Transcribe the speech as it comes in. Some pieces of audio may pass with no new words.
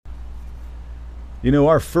You know,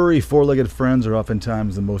 our furry four-legged friends are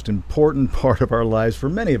oftentimes the most important part of our lives for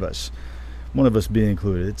many of us, one of us being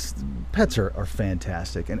included. Pets are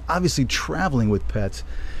fantastic, and obviously traveling with pets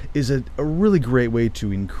is a really great way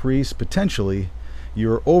to increase, potentially,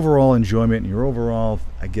 your overall enjoyment and your overall,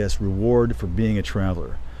 I guess, reward for being a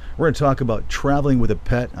traveler. We're going to talk about traveling with a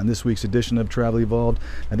pet on this week's edition of Travel Evolved.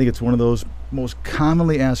 I think it's one of those most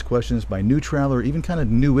commonly asked questions by new traveler, even kind of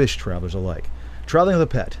newish travelers alike. Traveling with a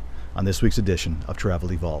pet on this week's edition of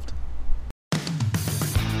Travel Evolved.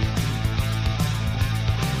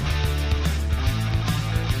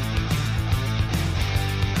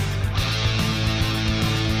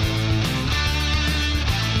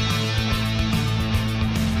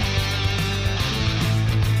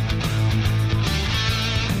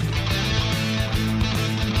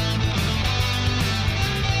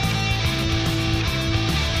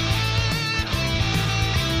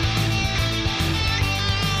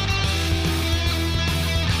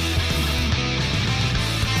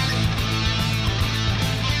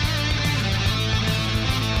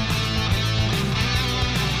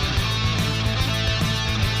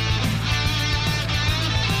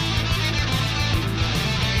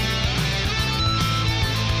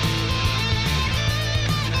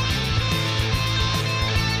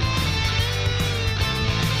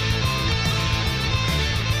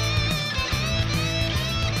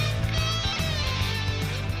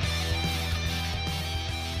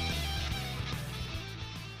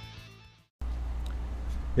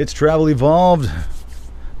 It's Travel Evolved.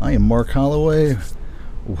 I am Mark Holloway.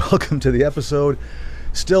 Welcome to the episode.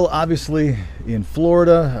 Still obviously in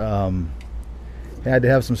Florida. Had to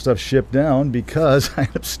have some stuff shipped down because I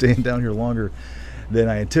ended up staying down here longer than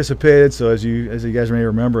I anticipated. So as you guys may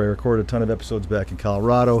remember, I recorded a ton of episodes back in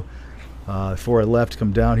Colorado before I left to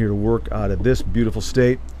come down here to work out of this beautiful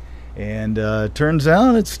state. And turns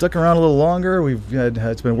out it's stuck around a little longer.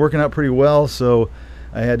 It's been working out pretty well, so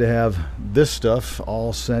I had to have this stuff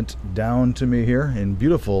all sent down to me here in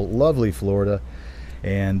beautiful, lovely Florida.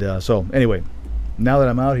 And so anyway, now that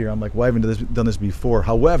I'm out here, I'm like, why haven't I done this before?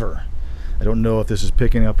 However, I don't know if this is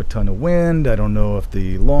picking up a ton of wind. I don't know if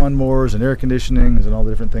the lawnmowers and air conditionings and all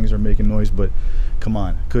the different things are making noise, but come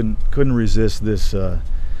on, couldn't resist this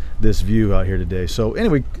view out here today. So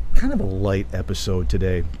anyway, kind of a light episode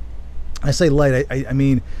today. I say light, I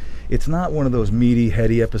mean, it's not one of those meaty,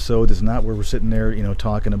 heady episodes. It's not where we're sitting there,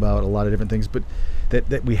 talking about a lot of different things, but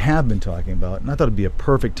that we have been talking about. And I thought it'd be a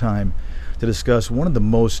perfect time to discuss one of the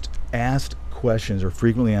most asked questions or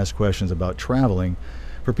frequently asked questions about traveling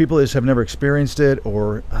for people that just have never experienced it,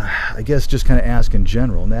 or I guess just kind of ask in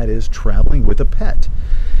general, and that is traveling with a pet.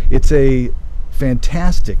 It's a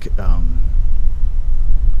fantastic,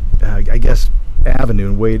 I guess, avenue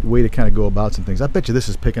and way to kind of go about some things. I bet you this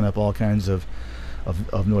is picking up all kinds of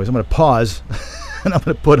noise. I'm going to pause and I'm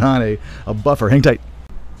going to put on a buffer. Hang tight.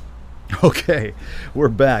 Okay, we're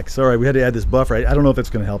back. Sorry, we had to add this buffer. I don't know if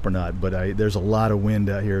it's going to help or not, but there's a lot of wind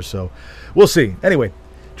out here, so we'll see. Anyway,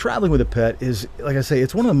 traveling with a pet is, like I say,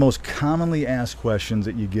 it's one of the most commonly asked questions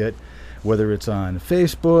that you get, whether it's on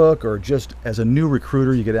Facebook or just as a new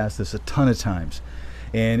recruiter. You get asked this a ton of times.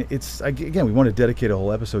 And it's, again, we want to dedicate a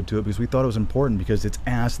whole episode to it because we thought it was important because it's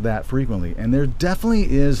asked that frequently. And there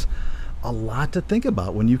definitely is a lot to think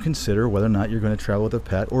about when you consider whether or not you're going to travel with a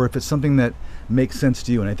pet, or if it's something that makes sense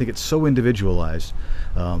to you. And I think it's so individualized.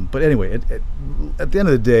 But anyway, at the end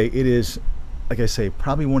of the day, it is, like I say,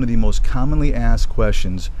 probably one of the most commonly asked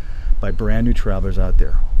questions by brand new travelers out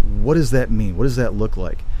there. What does that mean? What does that look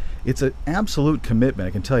like? It's an absolute commitment,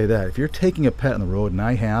 I can tell you that. If you're taking a pet on the road, and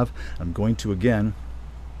I'm going to again,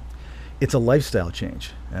 it's a lifestyle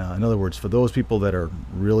change. In other words, for those people that are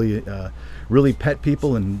really pet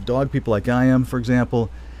people and dog people like I am, for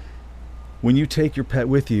example, when you take your pet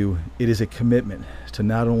with you, it is a commitment to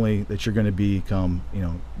not only that you're going to become,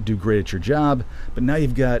 do great at your job, but now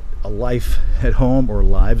you've got a life at home or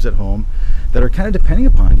lives at home that are kind of depending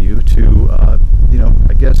upon you to,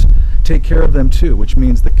 I guess, take care of them too, which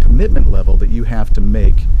means the commitment level that you have to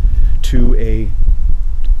make to a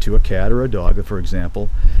cat or a dog, for example,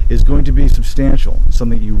 is going to be substantial. It's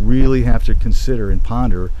something you really have to consider and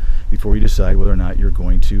ponder before you decide whether or not you're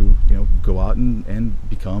going to, go out and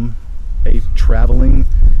become a traveling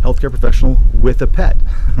healthcare professional with a pet,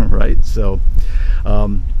 right? So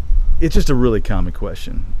it's just a really common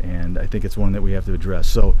question, and I think it's one that we have to address.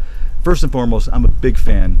 So first and foremost, I'm a big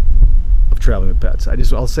fan of traveling with pets.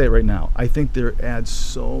 I'll say it right now. I think there adds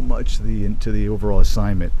so much to the overall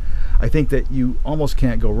assignment. I think that you almost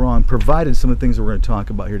can't go wrong, provided some of the things that we're going to talk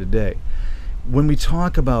about here today. When we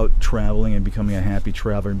talk about traveling and becoming a happy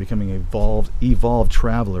traveler and becoming an evolved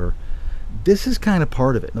traveler, this is kind of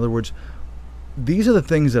part of it. In other words, these are the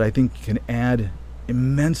things that I think can add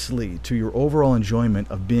immensely to your overall enjoyment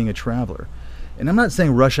of being a traveler. And I'm not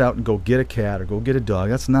saying rush out and go get a cat or go get a dog.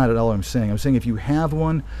 That's not at all what I'm saying. I'm saying if you have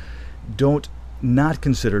one, don't not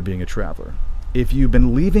consider being a traveler. If you've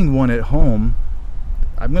been leaving one at home,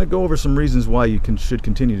 I'm going to go over some reasons why you should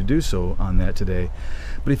continue to do so on that today.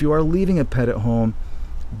 But if you are leaving a pet at home,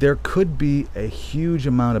 there could be a huge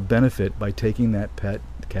amount of benefit by taking that pet,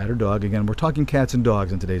 cat or dog. Again, we're talking cats and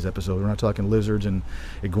dogs in today's episode. We're not talking lizards and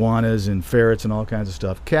iguanas and ferrets and all kinds of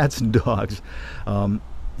stuff. Cats and dogs.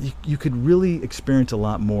 You could really experience a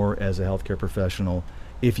lot more as a healthcare professional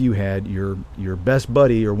if you had your best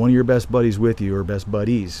buddy or one of your best buddies with you, or best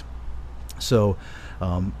buddies. So,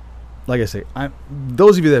 like I say,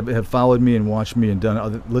 those of you that have followed me and watched me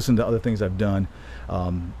and listened to other things I've done,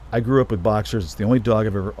 I grew up with boxers. It's the only dog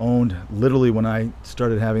I've ever owned. Literally, when I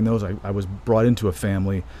started having those, I was brought into a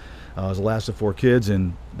family. I was the last of 4 kids,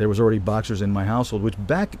 and there was already boxers in my household, which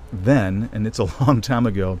back then, and it's a long time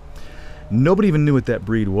ago, nobody even knew what that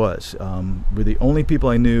breed was. We're the only people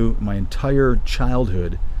I knew my entire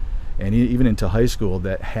childhood and even into high school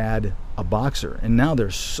that had a boxer. And now they're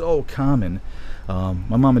so common.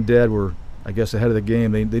 My mom and dad were, I guess, ahead of the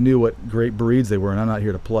game. They knew what great breeds they were, and I'm not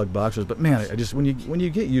here to plug boxers. But man, I just when you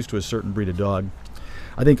get used to a certain breed of dog,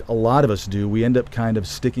 I think a lot of us do. We end up kind of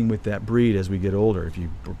sticking with that breed as we get older. If you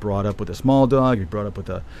were brought up with a small dog, you're brought up with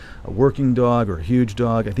a working dog or a huge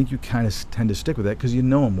dog, I think you kind of tend to stick with that because you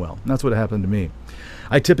know them well. And that's what happened to me.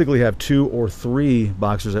 I typically have 2 or 3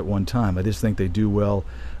 boxers at one time. I just think they do well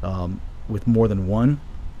with more than one.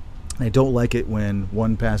 I don't like it when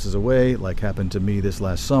one passes away, like happened to me this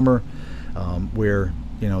last summer, where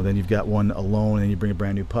then you've got one alone and you bring a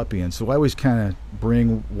brand new puppy in. So I always kind of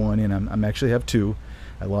bring one in. I'm actually have 2.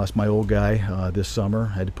 I lost my old guy this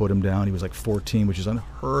summer. I had to put him down. He was like 14, which is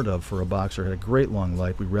unheard of for a boxer. Had a great long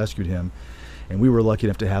life. We rescued him, and we were lucky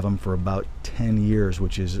enough to have him for about 10 years,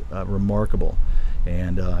 which is remarkable.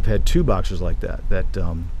 And I've had 2 boxers like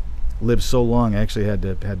that lived so long. I actually had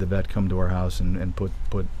the vet come to our house and put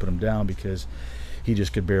him down because he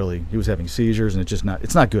just could barely. He was having seizures, and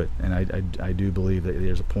it's not good. And I do believe that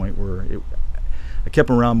there's a point where I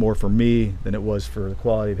kept him around more for me than it was for the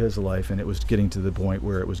quality of his life, and it was getting to the point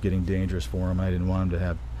where it was getting dangerous for him. I didn't want him to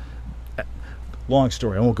have. Long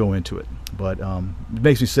story. I won't go into it, but it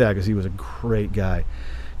makes me sad because he was a great guy,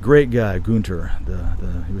 Gunter.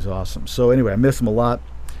 He was awesome. So anyway, I miss him a lot,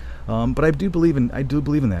 but I do believe in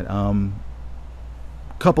that.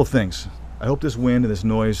 Couple things. I hope this wind and this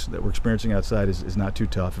noise that we're experiencing outside is not too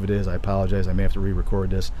tough. If it is, I apologize. I may have to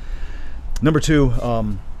re-record this. Number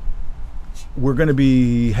 2. We're going to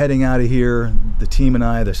be heading out of here, the team and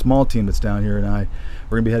I, the small team that's down here and I,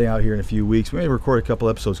 we're going to be heading out here in a few weeks. We may record a couple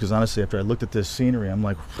episodes because honestly, after I looked at this scenery, I'm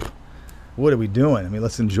like, what are we doing? I mean,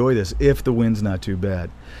 let's enjoy this if the wind's not too bad.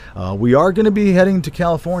 We are going to be heading to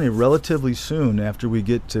California relatively soon after we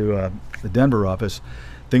get to the Denver office.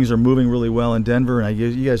 Things are moving really well in Denver, and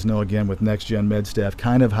you guys know, again, with Next Gen Med Staff,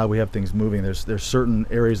 kind of how we have things moving. There's certain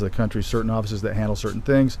areas of the country, certain offices that handle certain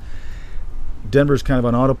things. Denver's kind of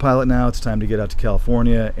on autopilot now. It's time to get out to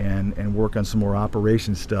California and work on some more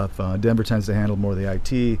operation stuff. Denver tends to handle more of the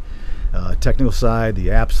IT, technical side,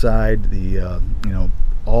 the app side,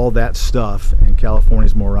 all that stuff. And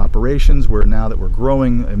California's more operations, where now that we're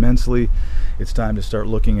growing immensely, it's time to start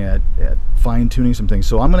looking at fine-tuning some things.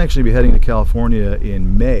 So I'm going to actually be heading to California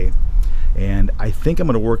in May. And I think I'm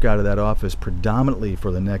going to work out of that office predominantly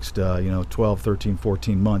for the next 12, 13,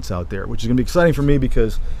 14 months out there, which is going to be exciting for me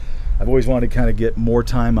because I've always wanted to kind of get more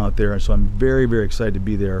time out there, and so I'm very, very excited to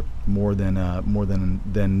be there more than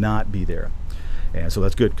not be there. And so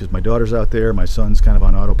that's good because my daughter's out there, my son's kind of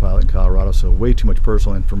on autopilot in Colorado, so way too much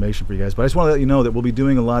personal information for you guys. But I just want to let you know that we'll be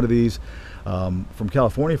doing a lot of these from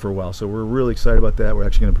California for a while, so we're really excited about that. We're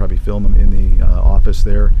actually going to probably film them in the office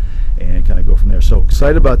there and kind of go from there. So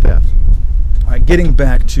excited about that. All right, getting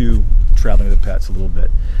back to traveling with the pets a little bit.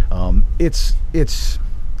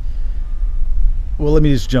 Well, let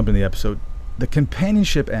me just jump in the episode. The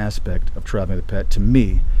companionship aspect of traveling with a pet, to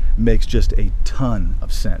me, makes just a ton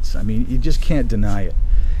of sense. I mean, you just can't deny it,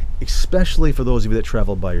 especially for those of you that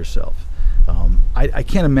travel by yourself. I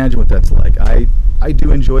can't imagine what that's like. I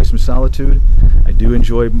do enjoy some solitude. I do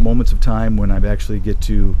enjoy moments of time when I actually get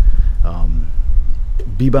to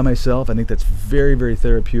be by myself. I think that's very, very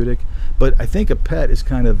therapeutic. But I think a pet is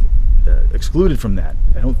kind of excluded from that.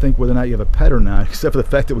 I don't think whether or not you have a pet or not, except for the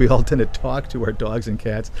fact that we all tend to talk to our dogs and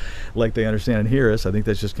cats like they understand and hear us. I think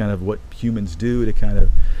that's just kind of what humans do to kind of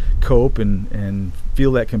cope and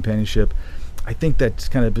feel that companionship. I think that's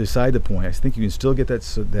kind of beside the point. I think you can still get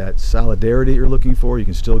that solidarity you're looking for. You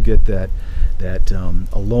can still get that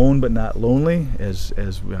alone but not lonely, as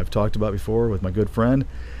I've talked about before with my good friend.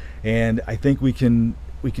 And I think you can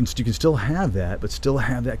still have that, but still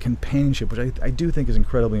have that companionship, which I do think is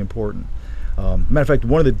incredibly important. Matter of fact,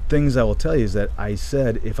 one of the things I will tell you is that I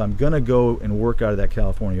said if I'm going to go and work out of that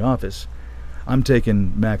California office, I'm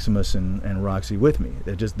taking Maximus and Roxy with me.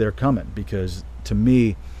 They're coming, because to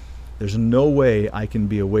me, there's no way I can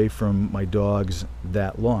be away from my dogs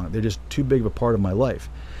that long. They're just too big of a part of my life.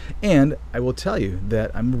 And I will tell you that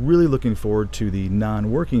I'm really looking forward to the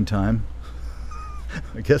non-working time.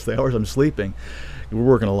 I guess the hours I'm sleeping. We're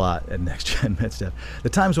working a lot at Next Gen MedStaff. The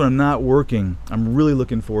times when I'm not working, I'm really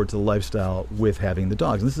looking forward to the lifestyle with having the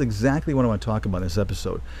dogs. And this is exactly what I want to talk about in this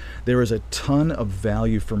episode. There is a ton of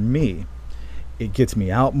value for me. It gets me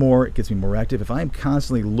out more. It gets me more active. If I'm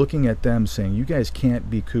constantly looking at them saying, you guys can't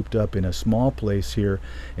be cooped up in a small place here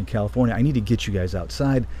in California, I need to get you guys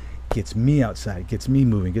outside. It gets me outside. It gets me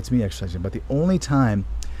moving. It gets me exercising. But the only time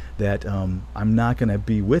that I'm not going to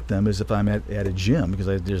be with them is if I'm at a gym, because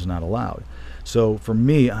they're just not allowed. So for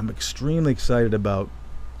me, I'm extremely excited about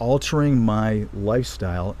altering my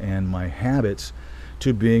lifestyle and my habits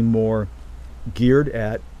to being more geared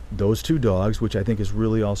at those two dogs, which I think is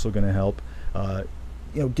really also going to help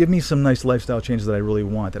give me some nice lifestyle changes that I really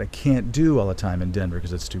want, that I can't do all the time in Denver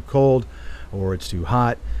because it's too cold or it's too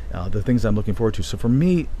hot, the things I'm looking forward to. So for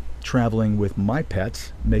me, traveling with my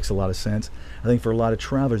pets makes a lot of sense. I think for a lot of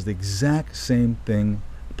travelers, the exact same thing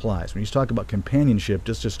applies. When you talk about companionship,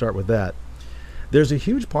 just to start with that, there's a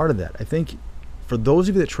huge part of that. I think for those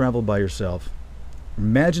of you that travel by yourself,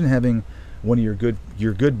 imagine having one of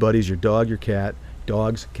your good buddies, your dog, your cat,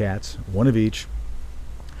 dogs, cats, one of each,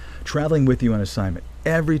 traveling with you on assignment.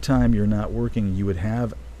 Every time you're not working, you would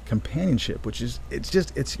have companionship, which is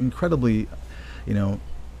it's incredibly,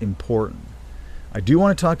 important. I do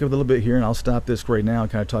want to talk a little bit here, and I'll stop this right now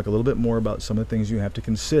and kind of talk a little bit more about some of the things you have to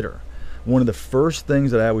consider. One of the first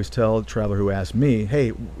things that I always tell a traveler who asks me, hey,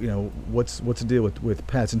 what's the deal with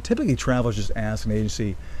pets? And typically travelers just ask an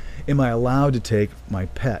agency, am I allowed to take my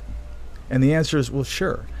pet? And the answer is, well,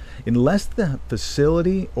 sure. Unless the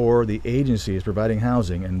facility or the agency is providing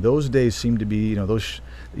housing, and those days seem to be, those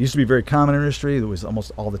it used to be very common in industry. It was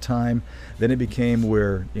almost all the time. Then it became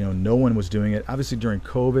where, no one was doing it. Obviously during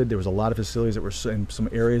COVID, there was a lot of facilities that were in some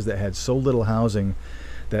areas that had so little housing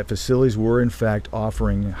that facilities were in fact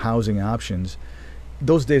offering housing options.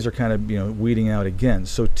 Those days are kind of, weeding out again.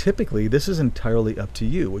 So typically this is entirely up to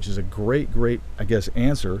you, which is a great, I guess,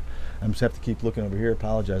 answer. I just have to keep looking over here.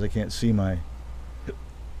 Apologize. I can't see my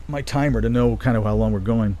timer to know kind of how long we're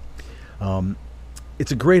going.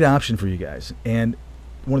 It's a great option for you guys. And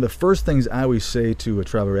one of the first things I always say to a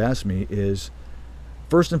traveler who asks me is,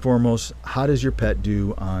 first and foremost, how does your pet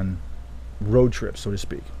do on road trips, so to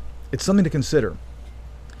speak? It's something to consider.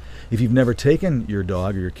 If you've never taken your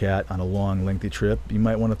dog or your cat on a long, lengthy trip, you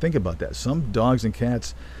might want to think about that. Some dogs and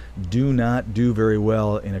cats do not do very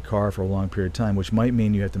well in a car for a long period of time, which might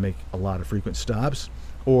mean you have to make a lot of frequent stops,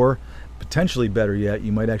 or potentially better yet,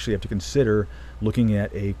 you might actually have to consider looking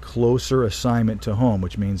at a closer assignment to home,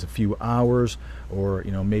 which means a few hours or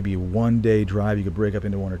maybe a one-day drive you could break up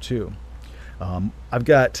into one or two. I've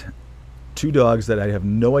got two dogs that I have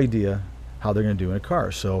no idea how they're going to do in a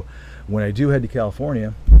car. So when I do head to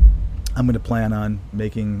California, I'm going to plan on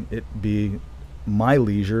making it be my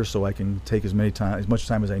leisure so I can take as much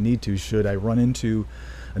time as I need to should I run into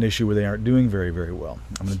an issue where they aren't doing very, very well.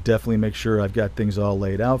 I'm going to definitely make sure I've got things all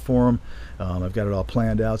laid out for them. I've got it all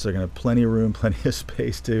planned out, so they're going to have plenty of room, plenty of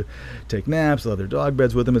space to take naps. They'll have their dog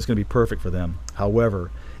beds with them. It's going to be perfect for them.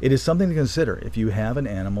 However, it is something to consider. If you have an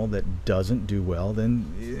animal that doesn't do well, then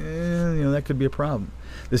that could be a problem.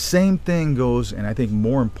 The same thing goes, and I think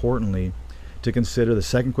more importantly, to consider, the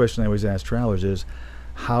second question I always ask travelers is,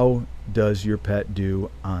 how does your pet do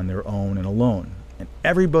on their own and alone? And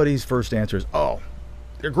everybody's first answer is, oh,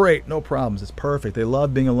 they're great, no problems, it's perfect. They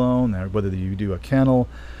love being alone, whether you do a kennel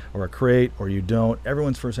or a crate or you don't.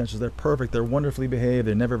 Everyone's first answer is they're perfect, they're wonderfully behaved,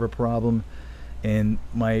 they never have a problem. And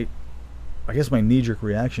I guess my knee-jerk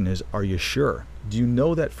reaction is, are you sure? Do you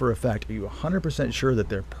know that for a fact? Are you 100% sure that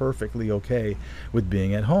they're perfectly okay with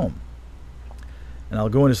being at home? And I'll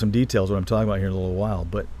go into some details what I'm talking about here in a little while,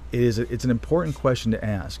 but it's an important question to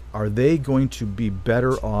ask. Are they going to be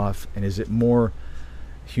better off, and is it more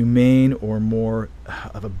humane or more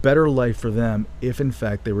of a better life for them if in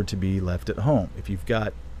fact they were to be left at home? If you've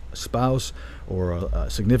got a spouse or a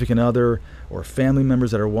significant other or family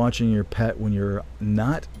members that are watching your pet when you're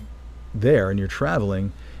not there and you're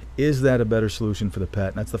traveling, Is that a better solution for the pet?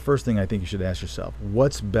 And that's the first thing I think you should ask yourself.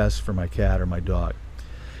 What's best for my cat or my dog?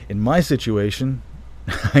 In my situation,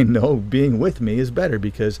 I know being with me is better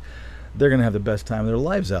because they're going to have the best time of their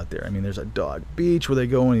lives out there. I mean, there's a dog beach where they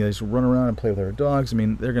go and they just run around and play with their dogs. I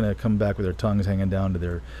mean, they're going to come back with their tongues hanging down to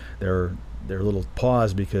their little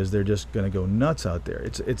paws because they're just going to go nuts out there.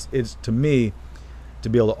 It's to me, to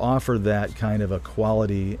be able to offer that kind of a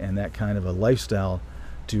quality and that kind of a lifestyle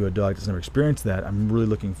to a dog that's never experienced that, I'm really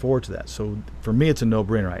looking forward to that. So for me, it's a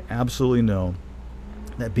no-brainer. I absolutely know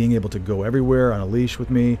that being able to go everywhere on a leash with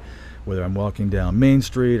me, whether I'm walking down Main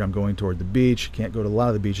Street, I'm going toward the beach, can't go to a lot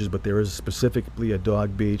of the beaches, but there is specifically a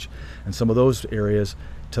dog beach, and some of those areas,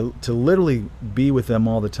 to literally be with them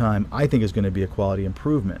all the time, I think is going to be a quality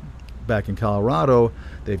improvement. Back in Colorado,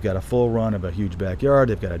 they've got a full run of a huge backyard.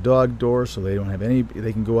 They've got a dog door, so they don't have any.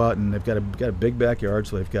 They can go out and they've got a big backyard,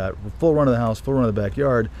 so they've got full run of the house, full run of the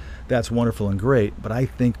backyard. That's wonderful and great. But I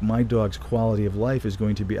think my dog's quality of life is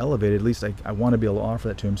going to be elevated. At least I want to be able to offer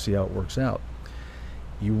that to him, see how it works out.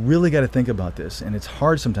 You really got to think about this, and it's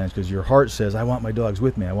hard sometimes because your heart says, "I want my dogs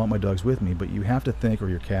with me. I want my dogs with me," but you have to think, or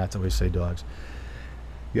your cats. I always say dogs.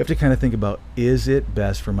 You have to kind of think about, is it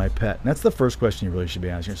best for my pet? And that's the first question you really should be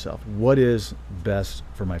asking yourself. What is best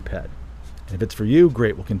for my pet? And if it's for you,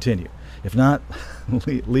 great, we'll continue. If not,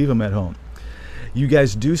 leave them at home. You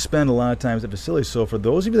guys do spend a lot of time at the facility, so for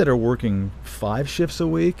those of you that are working 5 shifts a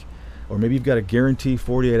week, or maybe you've got a guarantee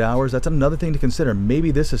 48 hours, that's another thing to consider.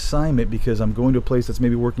 Maybe this assignment, because I'm going to a place that's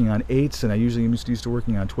maybe working on 8s, and I usually am used to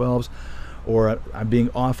working on 12s, or I'm being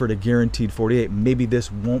offered a guaranteed 48. Maybe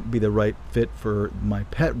this won't be the right fit for my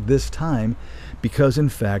pet this time because, in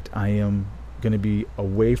fact, I am going to be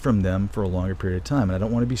away from them for a longer period of time. And I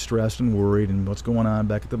don't want to be stressed and worried and what's going on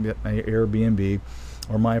back at my Airbnb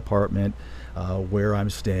or my apartment where I'm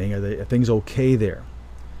staying. Are things okay there?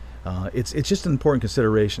 It's just an important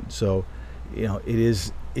consideration. So, you know, it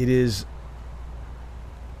is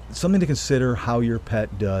something to consider how your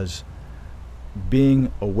pet does being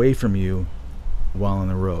away from you while on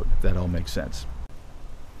the road, if that all makes sense.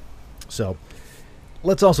 So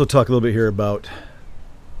let's also talk a little bit here about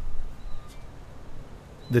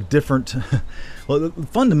the different well,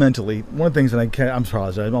 fundamentally, one of the things that I'm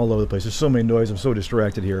sorry, I'm all over the place, there's so many noise, I'm so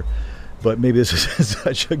distracted here, but maybe this is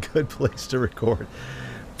such a good place to record.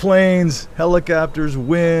 Planes, helicopters,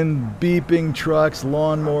 wind, beeping, trucks,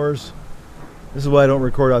 lawnmowers. This is why I don't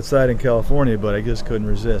record outside in California, but I just couldn't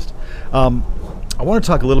resist. I want to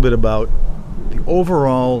talk a little bit about the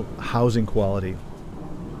overall housing quality.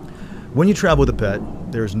 When you travel with a pet,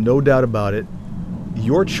 there's no doubt about it,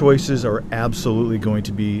 your choices are absolutely going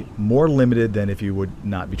to be more limited than if you would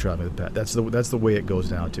not be traveling with a pet. That's the way it goes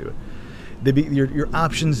down to it. Your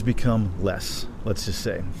options become less, let's just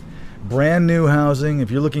say. Brand new housing,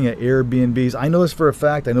 if you're looking at Airbnbs, I know this for a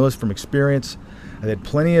fact, I know this from experience. I've had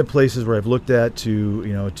plenty of places where I've looked at to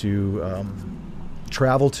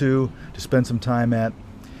travel to spend some time at.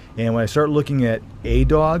 And when I start looking at a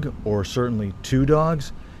dog, or certainly 2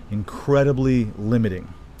 dogs, incredibly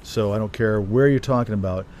limiting. So I don't care where you're talking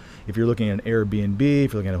about. If you're looking at an Airbnb,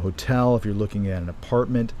 if you're looking at a hotel, if you're looking at an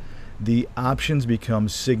apartment, the options become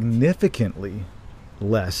significantly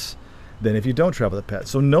less than if you don't travel with a pet.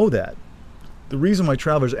 So know that. The reason why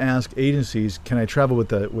travelers ask agencies, can I travel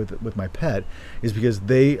with my pet, is because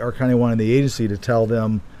they are kind of wanting the agency to tell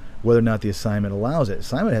them whether or not the assignment allows it.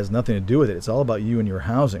 Assignment has nothing to do with it. It's all about you and your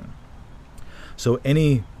housing. So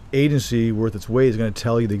any agency worth its weight is going to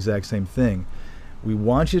tell you the exact same thing. We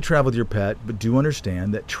want you to travel with your pet, but do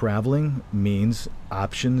understand that traveling means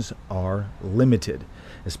options are limited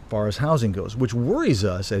as far as housing goes, which worries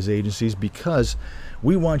us as agencies because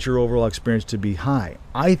we want your overall experience to be high.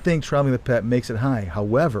 I think traveling with a pet makes it high.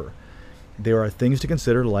 However, there are things to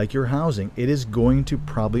consider like your housing. It is going to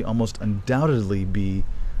probably almost undoubtedly be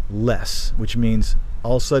less, which means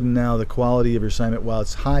all of a sudden now the quality of your assignment, while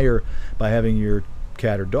it's higher by having your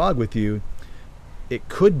cat or dog with you, it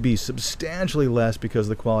could be substantially less because of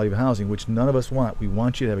the quality of housing, which none of us want. We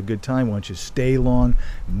want you to have a good time. We want you to stay long,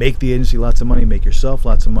 make the agency lots of money, make yourself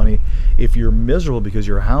lots of money. If you're miserable because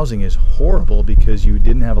your housing is horrible because you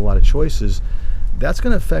didn't have a lot of choices, that's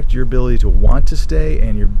going to affect your ability to want to stay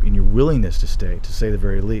and your willingness to stay, to say the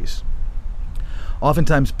very least.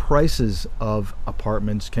 Oftentimes prices of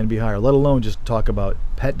apartments can be higher, let alone just talk about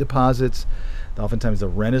pet deposits. Oftentimes the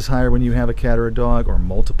rent is higher when you have a cat or a dog or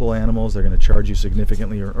multiple animals. They're going to charge you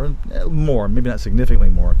significantly or more, maybe not significantly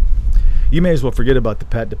more. You may as well forget about the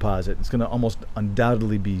pet deposit. It's going to almost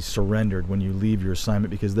undoubtedly be surrendered when you leave your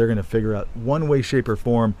assignment because they're going to figure out one way, shape, or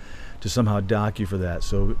form to somehow dock you for that.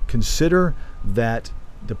 So consider that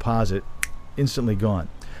deposit instantly gone.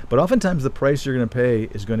 But oftentimes the price you're going to pay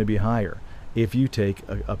is going to be higher if you take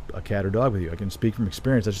a cat or dog with you. I can speak from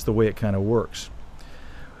experience. That's just the way it kind of works.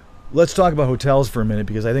 Let's talk about hotels for a minute,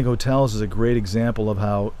 because I think hotels is a great example of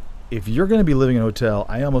how, if you're going to be living in a hotel,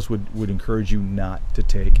 I almost would encourage you not to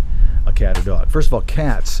take a cat or dog. First of all,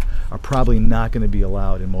 cats are probably not going to be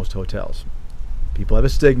allowed in most hotels. People have a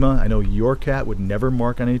stigma. I know your cat would never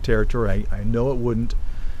mark on any territory. I know it wouldn't.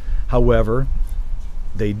 However,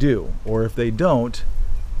 they do. Or if they don't,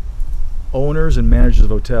 owners and managers of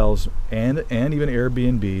hotels and even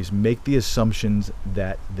Airbnbs make the assumptions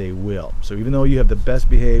that they will. So even though you have the best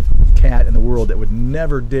behaved cat in the world that would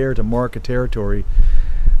never dare to mark a territory,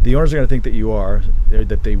 the owners are going to think that you are,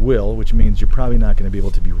 that they will, which means you're probably not going to be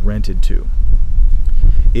able to be rented to.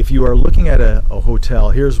 If you are looking at a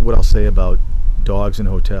hotel, here's what I'll say about dogs in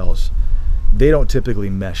hotels. They don't typically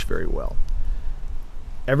mesh very well.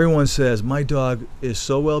 Everyone says, my dog is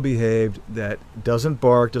so well behaved that doesn't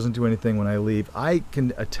bark, doesn't do anything when I leave. I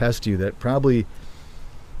can attest to you that probably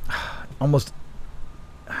almost,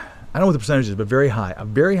 I don't know what the percentage is, but a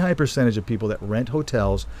very high percentage of people that rent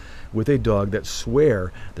hotels with a dog that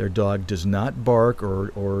swear their dog does not bark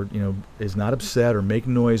or is not upset or make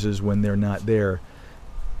noises when they're not there.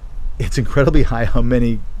 It's incredibly high how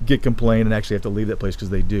many get complained and actually have to leave that place because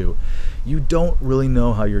they do. You don't really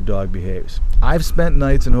know how your dog behaves. I've spent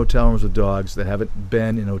nights in hotel rooms with dogs that haven't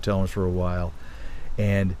been in hotel rooms for a while,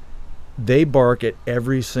 and they bark at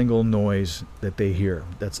every single noise that they hear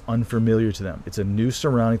that's unfamiliar to them. It's a new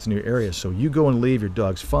surrounding, it's a new area. So you go and leave, your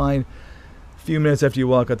dog's fine. A few minutes after you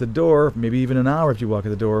walk out the door, maybe even an hour after you walk out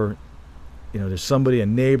the door, there's somebody, a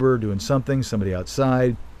neighbor doing something, somebody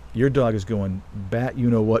outside. Your dog is going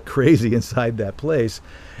bat-you-know-what crazy inside that place,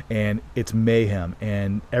 and it's mayhem.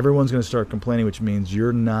 And everyone's going to start complaining, which means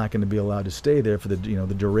you're not going to be allowed to stay there for the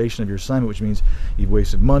duration of your assignment, which means you've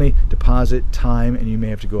wasted money, deposit, time, and you may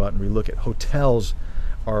have to go out and relook at. Hotels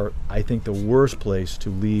are, I think, the worst place to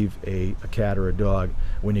leave a cat or a dog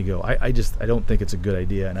when you go. I don't think it's a good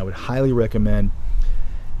idea, and I would highly recommend,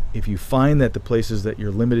 if you find that the places that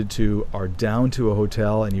you're limited to are down to a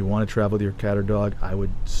hotel and you want to travel with your cat or dog, I would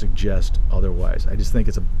suggest otherwise. I just think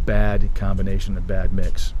it's a bad combination, a bad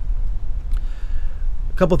mix.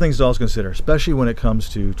 A couple things to also consider, especially when it comes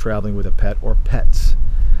to traveling with a pet or pets.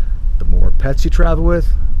 The more pets you travel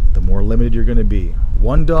with, the more limited you're going to be.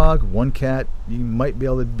 One dog, one cat, you might be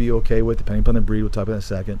able to be okay with, depending upon the breed. We'll talk about that in a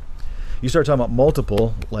second. You start talking about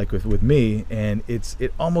multiple, like with me, and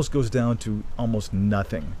it almost goes down to almost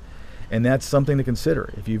nothing. And that's something to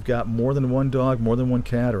consider. If you've got more than one dog, more than one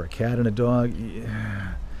cat, or a cat and a dog,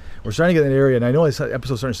 we're starting to get in that area, and I know this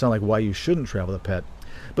episode's starting to sound like why you shouldn't travel with a pet,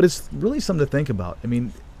 but it's really something to think about. I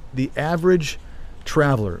mean, the average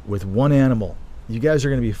traveler with one animal, you guys are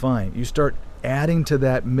going to be fine. You start adding to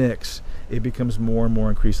that mix, it becomes more and more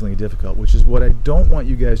increasingly difficult, which is what I don't want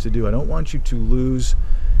you guys to do. I don't want you to lose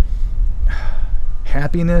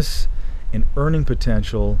happiness and earning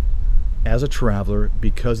potential as a traveler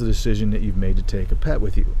because of the decision that you've made to take a pet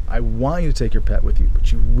with you. I want you to take your pet with you,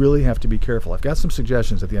 but you really have to be careful. I've got some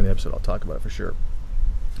suggestions at the end of the episode. I'll talk about it for sure.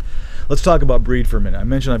 Let's talk about breed for a minute. I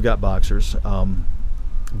mentioned I've got boxers.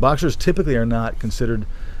 Boxers typically are not considered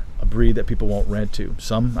a breed that people won't rent to.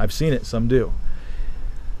 Some, I've seen it, some do.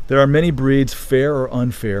 There are many breeds, fair or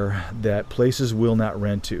unfair, that places will not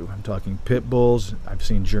rent to. I'm talking pit bulls. I've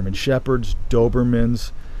seen German shepherds,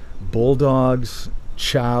 Dobermans, bulldogs,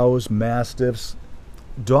 chows, mastiffs,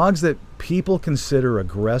 dogs that people consider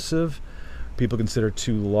aggressive, people consider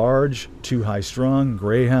too large, too high strung.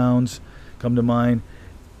 Greyhounds come to mind.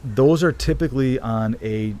 Those are typically on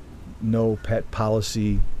a no pet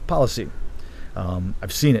policy.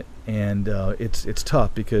 I've seen it, and it's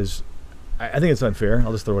tough because I think it's unfair.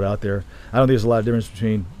 I'll just throw it out there. I don't think there's a lot of difference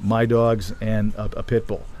between my dogs and a pit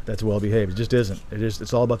bull that's well behaved. It just isn't.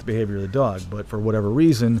 It's all about the behavior of the dog. But for whatever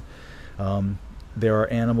reason, there are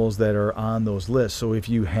animals that are on those lists. So if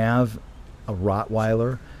you have a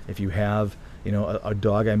Rottweiler, if you have a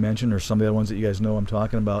dog I mentioned, or some of the other ones that you guys know I'm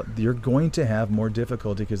talking about, you're going to have more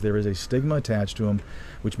difficulty because there is a stigma attached to them,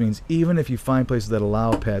 which means even if you find places that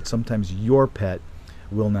allow pets, sometimes your pet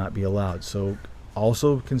will not be allowed. So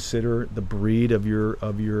also consider the breed of your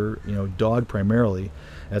dog primarily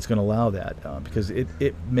that's going to allow that, because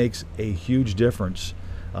it makes a huge difference.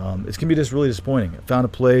 It can be just really disappointing. I found a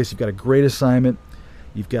place, you've got a great assignment,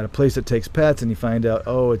 you've got a place that takes pets, and you find out,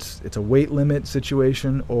 it's a weight limit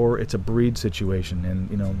situation or it's a breed situation.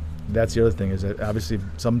 And that's the other thing, is that obviously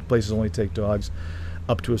some places only take dogs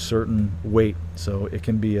up to a certain weight, so it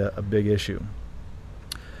can be a big issue.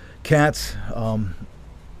 Cats,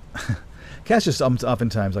 Cats just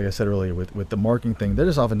oftentimes, like I said earlier, with the marking thing, they're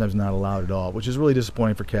just oftentimes not allowed at all, which is really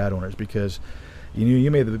disappointing for cat owners because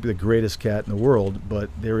you may be the greatest cat in the world, but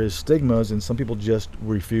there is stigmas, and some people just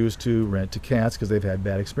refuse to rent to cats because they've had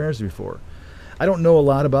bad experiences before. I don't know a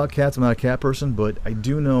lot about cats. I'm not a cat person, but I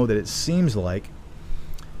do know that it seems like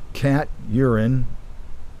cat urine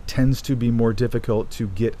tends to be more difficult to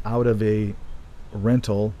get out of a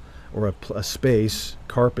rental or a space,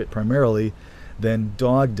 carpet primarily, than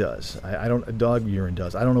dog does. Dog urine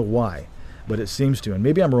does. I don't know why, but it seems to. And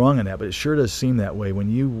maybe I'm wrong on that, but it sure does seem that way. When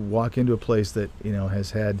you walk into a place that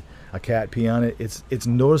has had a cat pee on it, it's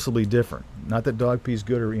noticeably different. Not that dog pee is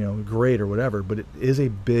good or great or whatever, but it is a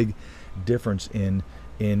big difference in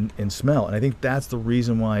smell. And I think that's the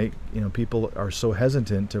reason why people are so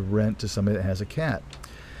hesitant to rent to somebody that has a cat.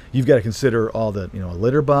 You've got to consider all the a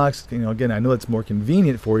litter box. Again, I know it's more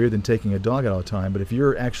convenient for you than taking a dog out all the time, but if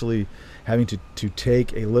you're actually having to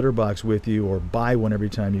take a litter box with you or buy one every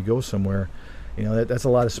time you go somewhere, that's a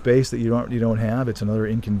lot of space that you don't have. It's another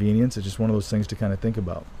inconvenience. It's just one of those things to kind of think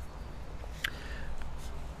about.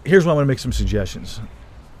 Here's why I'm going to make some suggestions.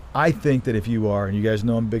 I think that if you are, and you guys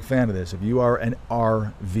know I'm a big fan of this, if you are an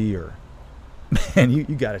RVer, man, you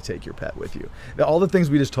got to take your pet with you. Now, all the things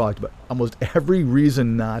we just talked about, almost every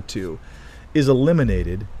reason not to is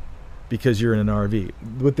eliminated because you're in an RV.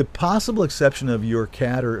 With the possible exception of your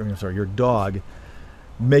cat your dog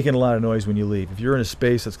making a lot of noise when you leave. If you're in a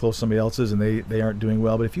space that's close to somebody else's and they aren't doing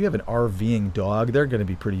well, but if you have an RVing dog, they're going to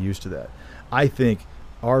be pretty used to that. I think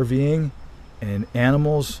RVing and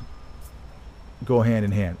animals go hand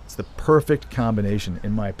in hand. It's the perfect combination,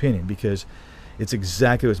 in my opinion, because it's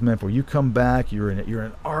exactly what it's meant for. You come back, you're in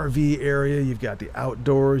an RV area, you've got the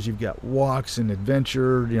outdoors, you've got walks and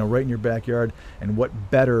adventure, right in your backyard. And what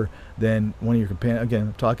better than one of your companions? Again,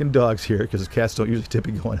 I'm talking dogs here because cats don't usually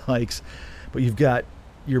typically go on hikes, but you've got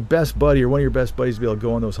your best buddy or one of your best buddies to be able to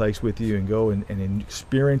go on those hikes with you and go and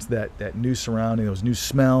experience that new surrounding, those new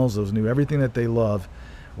smells, those new everything that they love,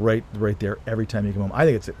 right there every time you come home. I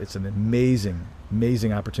think it's an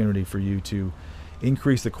amazing opportunity for you to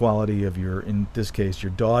increase the quality of in this case,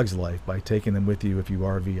 your dog's life by taking them with you if you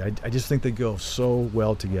RV. I just think they go so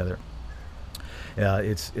well together.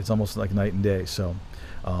 It's almost like night and day. So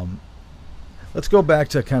let's go back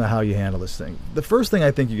to kind of how you handle this thing. The first thing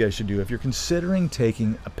I think you guys should do if you're considering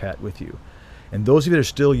taking a pet with you, and those of you that are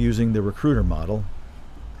still using the recruiter model,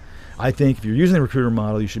 I think if you're using the recruiter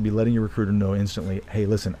model, you should be letting your recruiter know instantly, hey,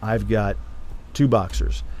 listen, I've got 2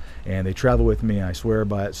 boxers. And they travel with me, I swear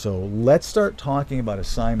by it. So let's start talking about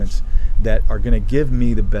assignments that are going to give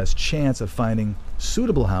me the best chance of finding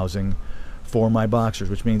suitable housing for my boxers,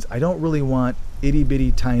 which means I don't really want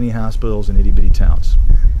itty-bitty tiny hospitals in itty-bitty towns.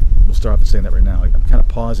 We'll start off with saying that right now. I'm kind of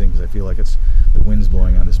pausing because I feel like the wind's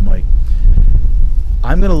blowing on this mic.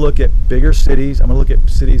 I'm going to look at bigger cities. I'm going to look at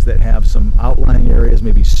cities that have some outlying areas,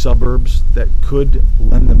 maybe suburbs that could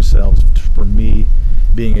lend themselves for me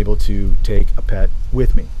being able to take a pet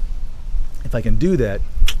with me. If I can do that,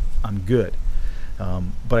 I'm good.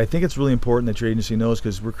 But I think it's really important that your agency knows,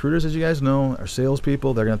 because recruiters, as you guys know, are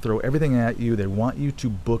salespeople. They're going to throw everything at you. They want you to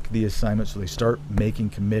book the assignment so they start making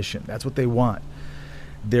commission. That's what they want.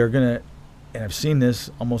 They're going to, and I've seen this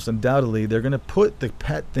almost undoubtedly, they're going to put the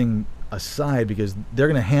pet thing aside because they're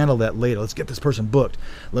going to handle that later. Let's get this person booked.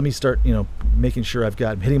 Let me start, making sure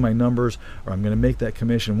I'm hitting my numbers, or I'm going to make that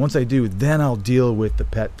commission. Once I do, then I'll deal with the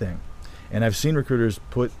pet thing. And I've seen recruiters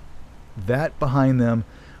put that behind them.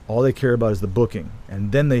 All they care about is the booking,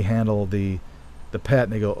 and then they handle the pet,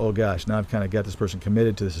 and they go, oh gosh, now I've kind of got this person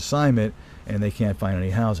committed to this assignment and they can't find any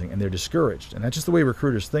housing, and they're discouraged. And that's just the way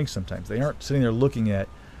recruiters think sometimes. They aren't sitting there looking at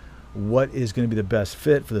what is going to be the best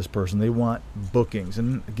fit for this person. They want bookings.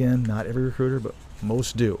 And again, not every recruiter, but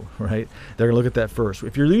most do, right? They're going to look at that first.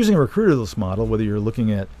 If you're using a recruiterless model, whether you're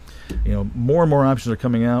looking at, more and more options are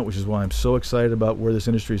coming out, which is why I'm so excited about where this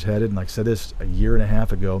industry is headed. And like I said this a year and a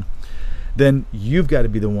half ago, then you've got to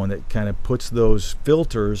be the one that kind of puts those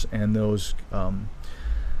filters and those,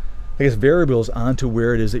 variables onto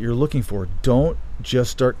where it is that you're looking for. Don't just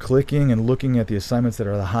start clicking and looking at the assignments that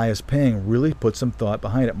are the highest paying. Really put some thought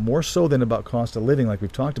behind it, more so than about cost of living like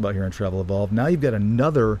we've talked about here in Travel Evolve. Now you've got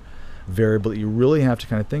another variable that you really have to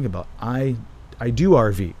kind of think about. I do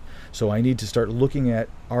RV, so I need to start looking at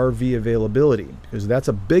RV availability, because that's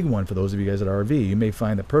a big one for those of you guys at RV. You may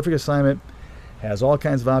find the perfect assignment has all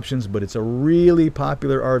kinds of options, but it's a really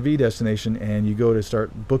popular RV destination, and you go to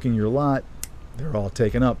start booking your lot, they're all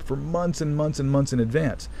taken up for months and months and months in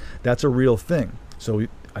advance. That's a real thing. So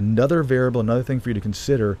another variable, another thing for you to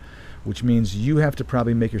consider, which means you have to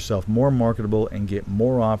probably make yourself more marketable and get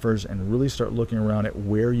more offers and really start looking around at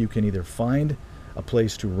where you can either find a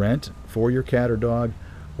place to rent for your cat or dog,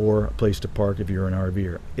 or a place to park if you're an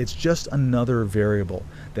RVer. It's just another variable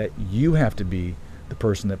that you have to be the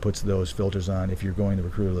person that puts those filters on if you're going the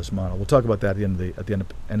recruiterless model. We'll talk about that at the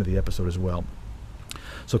end of the episode as well.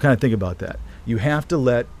 So kind of think about that. You have to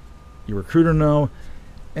let your recruiter know,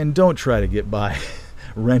 and don't try to get by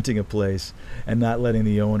renting a place and not letting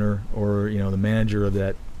the owner or the manager of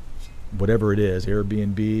that, whatever it is,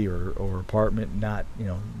 Airbnb or apartment, not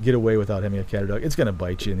get away without having a cat or dog. It's going to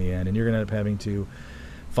bite you in the end, and you're going to end up having to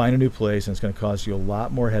find a new place, and it's going to cost you a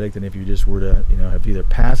lot more headache than if you just were to have either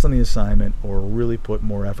passed on the assignment or really put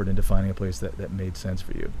more effort into finding a place that made sense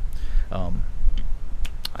for you. I don't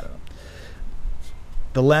know.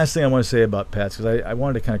 The last thing I want to say about pets, because I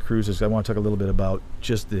wanted to kind of cruise this, I want to talk a little bit about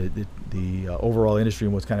just the overall industry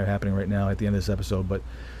and what's kind of happening right now at the end of this episode. But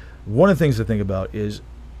one of the things to think about is,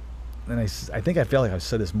 and I think I feel like I've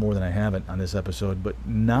said this more than I haven't on this episode, but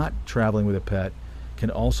not traveling with a pet can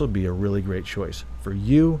also be a really great choice for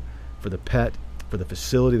you, for the pet, for the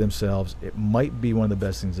facility themselves. It might be one of the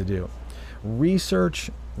best things to do. Research,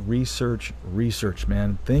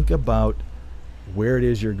 man. Think about where it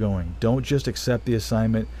is you're going. Don't just accept the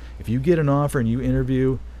assignment. If you get an offer and you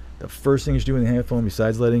interview, the first thing you should do in the hang up phone,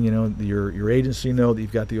 besides letting your agency know that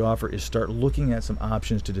you've got the offer, is start looking at some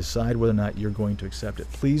options to decide whether or not you're going to accept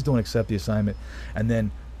it. Please don't accept the assignment and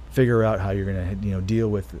then figure out how you're going to deal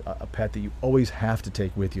with a pet that you always have to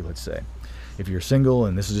take with you. Let's say if you're single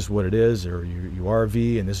and this is just what it is, or you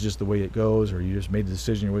RV and this is just the way it goes, or you just made the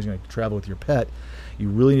decision you're always going to travel with your pet, you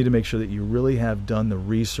really need to make sure that you really have done the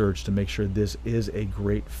research to make sure this is a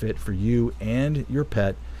great fit for you and your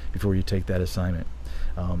pet before you take that assignment.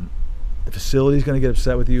 The facility is going to get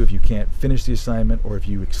upset with you if you can't finish the assignment or if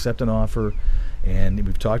you accept an offer. And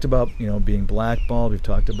we've talked about being blackballed. We've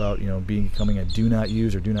talked about becoming a do not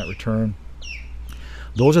use or do not return.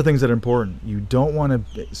 Those are things that are important. You don't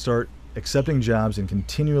want to start accepting jobs and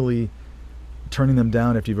continually turning them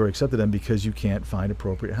down after you've already accepted them because you can't find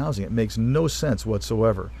appropriate housing. It makes no sense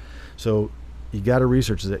whatsoever. So you got to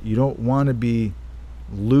research that. You don't want to be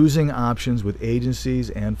losing options with agencies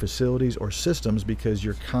and facilities or systems because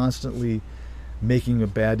you're constantly making a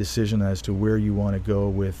bad decision as to where you want to go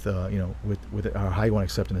with how you want to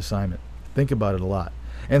accept an assignment. Think about it a lot.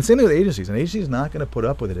 And same thing with agencies. An agency is not going to put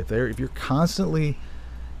up with it if you're constantly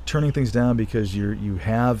turning things down because you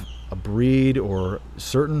have a breed or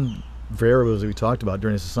certain variables that we talked about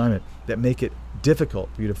during this assignment that make it difficult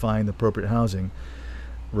for you to find the appropriate housing.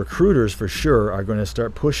 Recruiters for sure are going to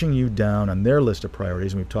start pushing you down on their list of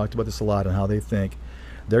priorities, and we've talked about this a lot on how they think.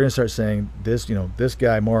 They're going to start saying this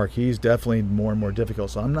guy Mark, he's definitely more and more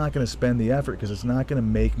difficult, so I'm not going to spend the effort because it's not going to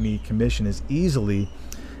make me commission as easily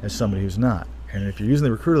as somebody who's not. And if you're using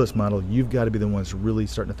the recruiterless model, you've got to be the ones really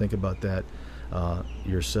starting to think about that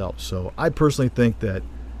yourself. So I personally think that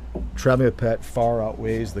traveling with a pet far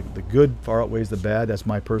outweighs the good, far outweighs the bad. That's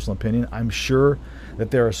my personal opinion. I'm sure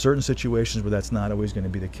that there are certain situations where that's not always going to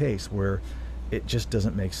be the case, where it just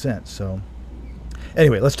doesn't make sense. So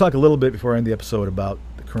anyway, let's talk a little bit before I end the episode about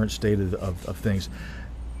the current state of things.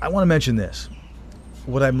 I want to mention this.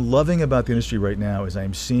 What I'm loving about the industry right now is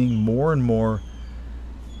I'm seeing more and more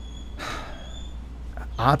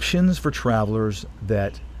options for travelers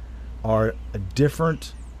that are a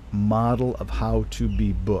different model of how to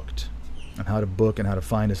be booked, and how to book and how to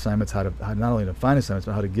find assignments, how not only to find assignments,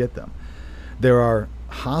 but how to get them. There are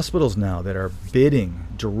hospitals now that are bidding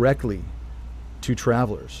directly to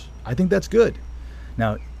travelers. I think that's good.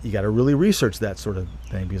 Now, you got to really research that sort of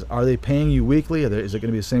thing, because are they paying you weekly? Is it going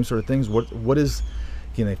to be the same sort of things?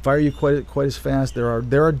 Can they fire you quite as fast? There are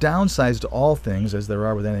downsides to all things, as there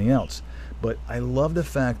are with anything else. But I love the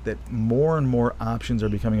fact that more and more options are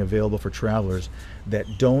becoming available for travelers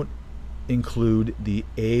that don't include the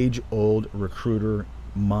age-old recruiter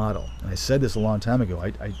model. And I said this a long time ago.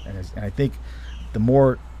 I think the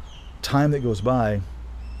more time that goes by,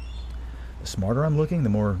 the smarter I'm looking, the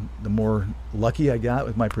more lucky I got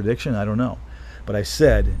with my prediction. I don't know. But I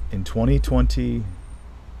said in 2020,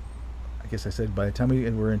 I guess I said by the time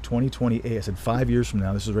we're in 2028, I said 5 years from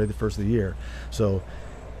now, this is right at the first of the year. So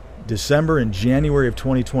December and January of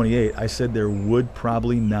 2028, I said there would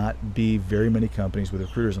probably not be very many companies with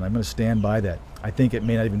recruiters, and I'm going to stand by that. I think it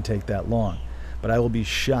may not even take that long, but I will be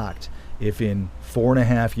shocked if in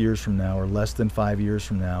 4.5 years from now, or less than 5 years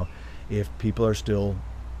from now, if people are still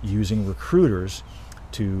using recruiters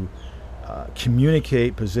to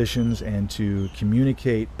communicate positions and to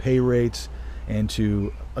communicate pay rates and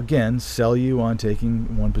to, again, sell you on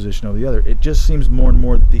taking one position over the other. It just seems more and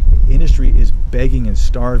more that the industry is begging and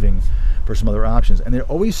starving for some other options. And there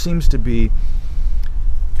always seems to be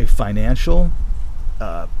a financial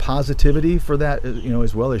positivity for that,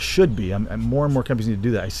 as well as should be. More and more companies need to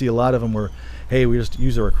do that. I see a lot of them where, hey, we just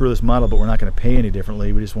use our recruiterless model, but we're not going to pay any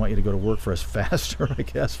differently. We just want you to go to work for us faster, I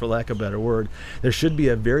guess, for lack of a better word. There should be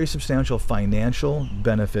a very substantial financial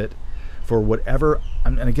benefit for whatever,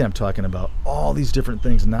 and again, I'm talking about all these different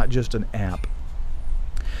things, not just an app.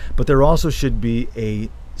 But there also should be a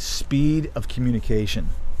speed of communication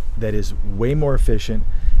that is way more efficient,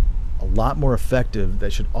 a lot more effective,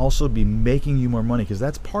 that should also be making you more money, because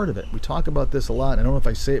that's part of it. We talk about this a lot. I don't know if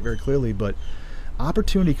I say it very clearly, but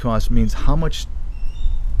opportunity cost means how much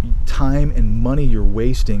time and money you're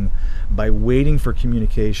wasting by waiting for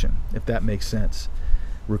communication, if that makes sense.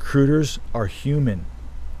 Recruiters are human.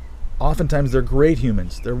 Oftentimes they're great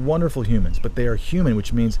humans. They're wonderful humans, but they are human,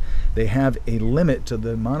 which means they have a limit to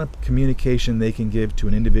the amount of communication they can give to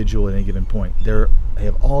an individual at any given point. They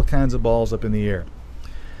have all kinds of balls up in the air.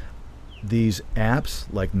 These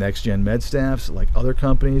apps like Next Gen MedStaffs, like other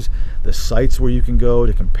companies, the sites where you can go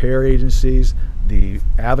to compare agencies, the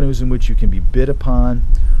avenues in which you can be bid upon,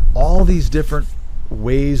 all these different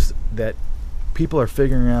ways that people are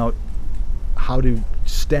figuring out how to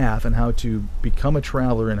staff and how to become a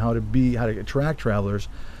traveler and how to attract travelers,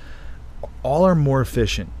 all are more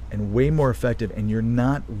efficient and way more effective, and you're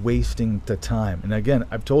not wasting the time. And again,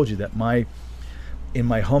 I've told you that in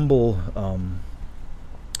my humble,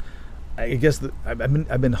 I guess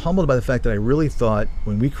I've been humbled by the fact that I really thought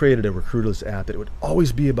when we created a recruiterless app that it would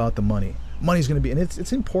always be about the money. Money's going to be, and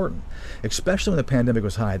it's important, especially when the pandemic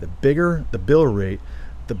was high. The bigger the bill rate,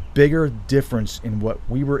 the bigger difference in what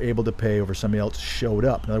we were able to pay over somebody else showed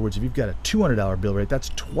up. In other words, if you've got a $200 bill rate, that's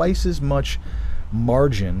twice as much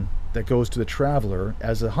margin that goes to the traveler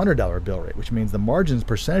as a $100 bill rate, which means the margin's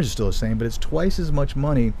percentage is still the same, but it's twice as much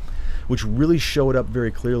money, which really showed up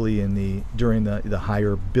very clearly during the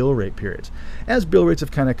higher bill rate periods. As bill rates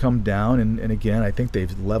have kind of come down, and again, I think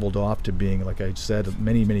they've leveled off to being, like I said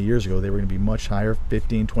many, many years ago, they were going to be much higher,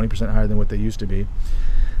 15, 20% higher than what they used to be.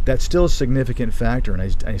 That's still a significant factor,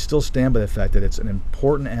 and I still stand by the fact that it's an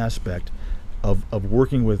important aspect of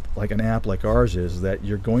working with like an app like ours is that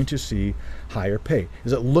you're going to see higher pay.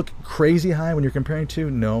 Does it look crazy high when you're comparing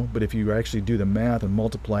to? No, but if you actually do the math and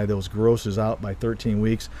multiply those grosses out by 13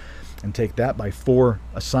 weeks and take that by 4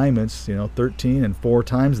 assignments, 13 and 4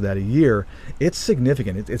 times that a year, it's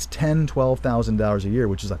significant. It's $10,000, $12,000 a year,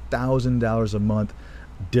 which is $1,000 a month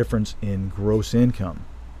difference in gross income.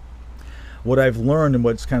 What I've learned and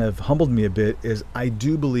what's kind of humbled me a bit is I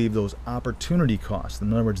do believe those opportunity costs,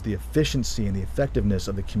 in other words, the efficiency and the effectiveness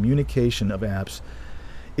of the communication of apps,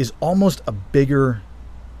 is almost a bigger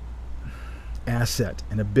asset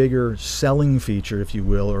and a bigger selling feature, if you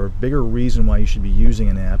will, or a bigger reason why you should be using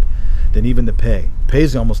an app than even the pay. Pay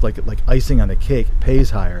is almost like icing on the cake. Pay is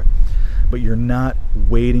higher, but you're not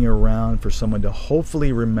waiting around for someone to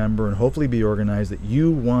hopefully remember and hopefully be organized that you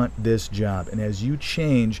want this job. And as you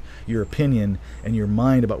change your opinion and your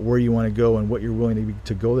mind about where you want to go and what you're willing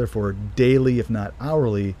to go there for daily, if not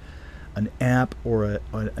hourly, an app or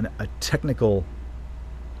a technical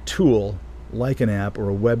tool like an app or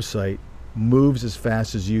a website moves as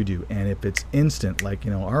fast as you do. And if it's instant, like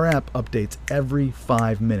our app updates every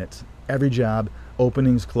 5 minutes, every job,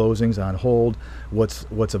 openings, closings, on hold, what's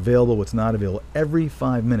available, what's not available, every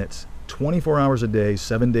 5 minutes, 24 hours a day,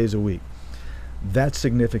 7 days a week. That's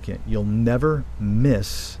significant. You'll never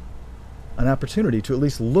miss an opportunity to at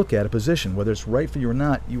least look at a position, whether it's right for you or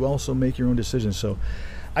not. You also make your own decisions. So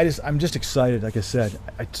I'm just excited. Like I said,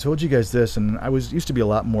 I told you guys this, and I used to be a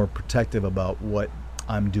lot more protective about what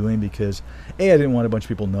I'm doing because I didn't want a bunch of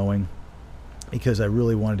people knowing, because I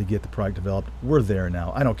really wanted to get the product developed. We're there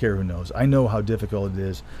now. I don't care who knows. I know how difficult it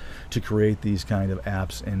is to create these kind of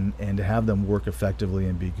apps and to have them work effectively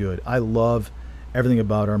and be good. I love everything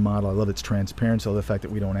about our model. I love its transparency. I love the fact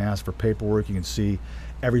that we don't ask for paperwork. You can see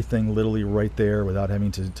everything literally right there without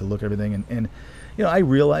having to look at everything. And I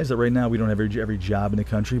realize that right now we don't have every job in the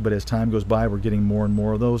country, but as time goes by, we're getting more and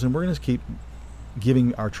more of those, and we're going to keep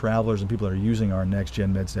giving our travelers and people that are using our Next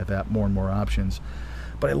Gen MedStaff app more and more options.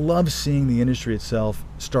 But I love seeing the industry itself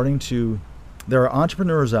there are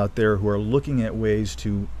entrepreneurs out there who are looking at ways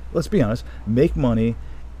to, let's be honest, make money,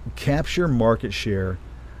 capture market share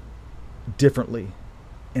differently.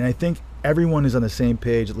 And I think everyone is on the same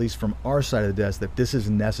page, at least from our side of the desk, that this is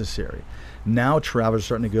necessary. Now travelers are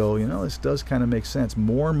starting to go, this does kind of make sense.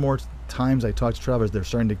 More and more times I talk to travelers, they're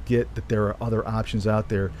starting to get that there are other options out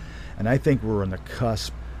there. And I think we're on the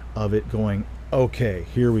cusp of it going, okay,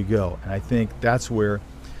 here we go. And I think that's where,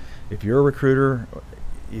 if you're a recruiter,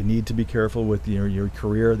 you need to be careful with your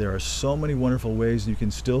career. There are so many wonderful ways you can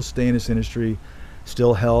still stay in this industry,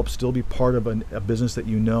 still help, still be part of a business that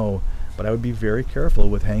But I would be very careful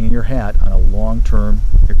with hanging your hat on a long-term,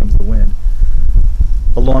 here comes the wind,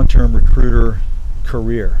 a long-term recruiter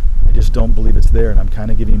career. I just don't believe it's there, and I'm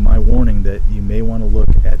kind of giving you my warning that you may want to look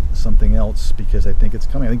at something else, because I think it's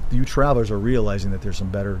coming. I think you travelers are realizing that there's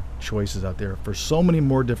some better choices out there for so many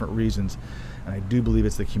more different reasons, and I do believe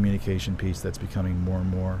it's the communication piece that's becoming more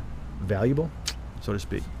and more valuable, so to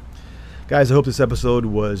speak. Guys, I hope this episode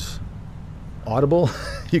was audible.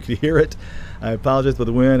 You could hear it. I apologize for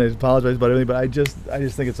the wind. I apologize about everything, but I just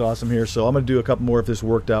think it's awesome here. So I'm going to do a couple more if this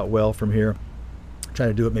worked out well from here. Try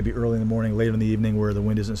to do it maybe early in the morning, later in the evening where the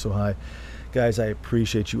wind isn't so high. Guys, I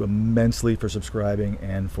appreciate you immensely for subscribing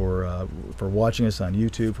and for watching us on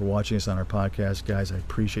YouTube, for watching us on our podcast. Guys, I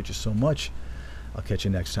appreciate you so much. I'll catch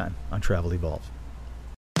you next time on Travel Evolved.